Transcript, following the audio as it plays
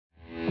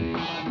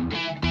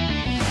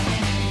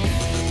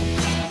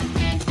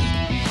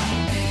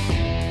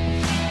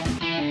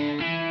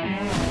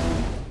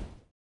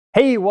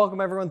Hey, welcome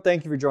everyone.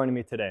 Thank you for joining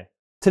me today.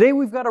 Today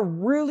we've got a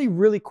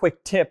really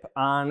quick tip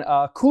on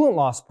a coolant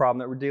loss problem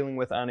that we're dealing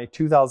with on a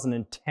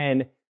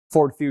 2010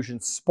 Ford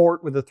Fusion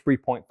Sport with a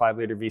 3.5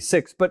 liter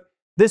V6. But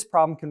this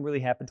problem can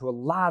really happen to a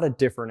lot of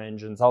different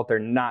engines out there,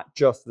 not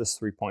just this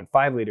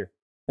 3.5 liter.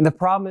 And the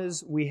problem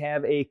is we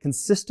have a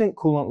consistent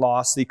coolant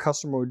loss. The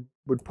customer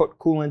would put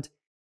coolant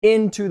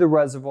into the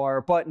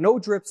reservoir, but no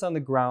drips on the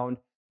ground,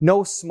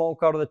 no smoke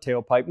out of the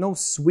tailpipe, no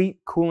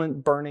sweet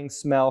coolant burning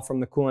smell from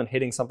the coolant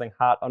hitting something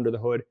hot under the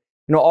hood.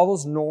 You know, all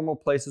those normal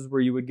places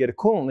where you would get a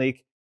coolant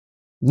leak,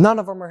 none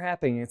of them are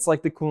happening. It's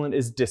like the coolant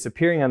is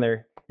disappearing on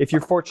there. If you're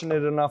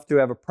fortunate enough to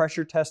have a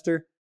pressure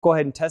tester, go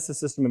ahead and test the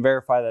system and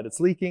verify that it's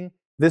leaking.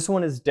 This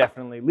one is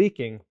definitely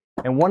leaking.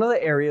 And one of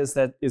the areas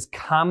that is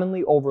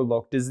commonly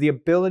overlooked is the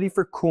ability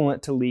for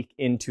coolant to leak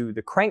into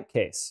the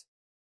crankcase.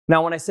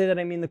 Now, when I say that,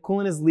 I mean the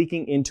coolant is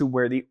leaking into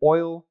where the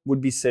oil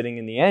would be sitting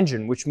in the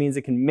engine, which means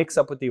it can mix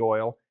up with the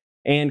oil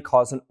and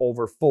cause an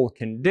overfull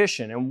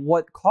condition. And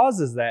what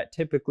causes that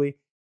typically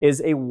is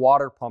a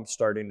water pump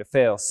starting to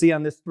fail. See,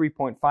 on this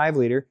 3.5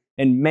 liter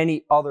and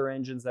many other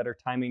engines that are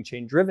timing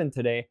chain driven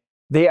today,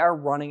 they are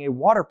running a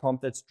water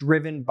pump that's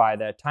driven by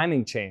that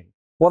timing chain.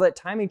 Well, that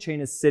timing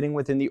chain is sitting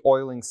within the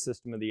oiling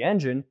system of the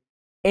engine.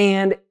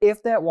 And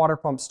if that water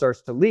pump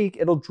starts to leak,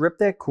 it'll drip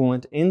that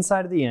coolant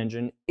inside of the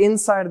engine,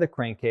 inside of the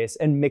crankcase,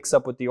 and mix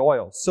up with the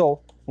oil. So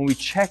when we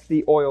check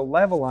the oil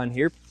level on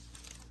here,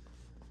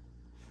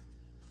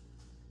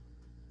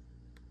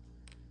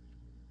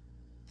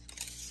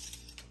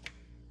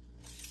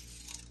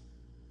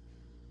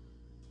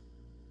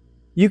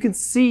 you can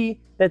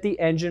see that the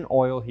engine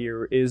oil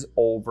here is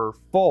over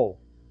full.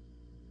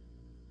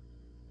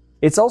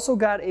 It's also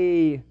got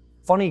a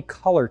funny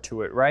color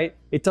to it, right?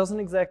 It doesn't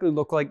exactly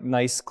look like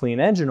nice, clean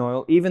engine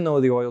oil, even though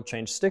the oil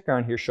change sticker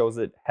on here shows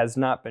it has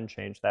not been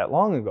changed that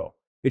long ago.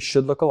 It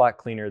should look a lot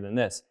cleaner than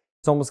this.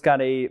 It's almost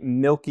got a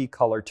milky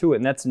color to it,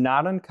 and that's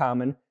not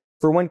uncommon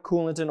for when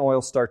coolant and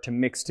oil start to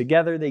mix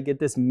together. They get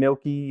this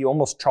milky,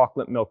 almost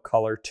chocolate milk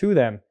color to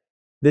them.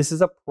 This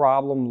is a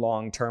problem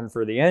long-term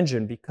for the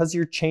engine because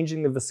you're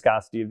changing the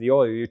viscosity of the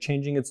oil. You're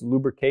changing its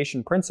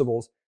lubrication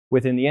principles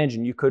within the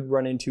engine. You could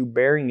run into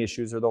bearing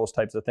issues or those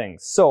types of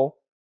things. So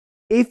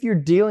if you're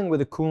dealing with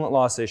a coolant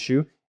loss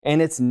issue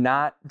and it's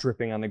not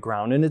dripping on the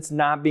ground and it's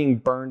not being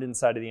burned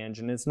inside of the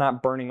engine, it's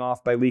not burning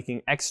off by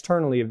leaking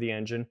externally of the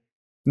engine,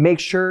 make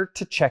sure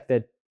to check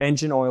that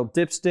engine oil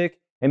dipstick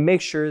and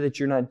make sure that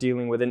you're not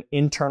dealing with an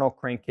internal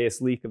crankcase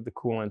leak of the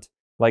coolant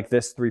like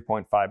this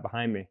 3.5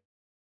 behind me.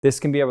 This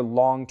can be a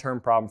long-term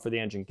problem for the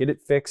engine. Get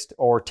it fixed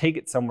or take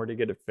it somewhere to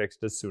get it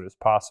fixed as soon as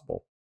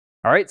possible.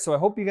 All right, so I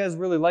hope you guys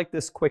really liked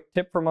this quick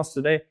tip from us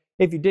today.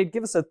 If you did,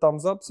 give us a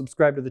thumbs up,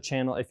 subscribe to the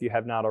channel if you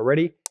have not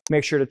already.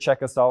 Make sure to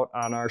check us out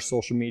on our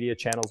social media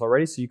channels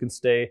already so you can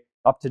stay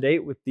up to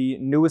date with the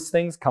newest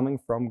things coming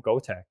from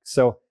GoTech.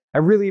 So I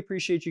really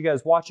appreciate you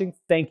guys watching.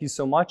 Thank you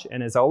so much.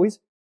 And as always,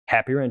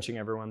 happy wrenching,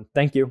 everyone.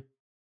 Thank you.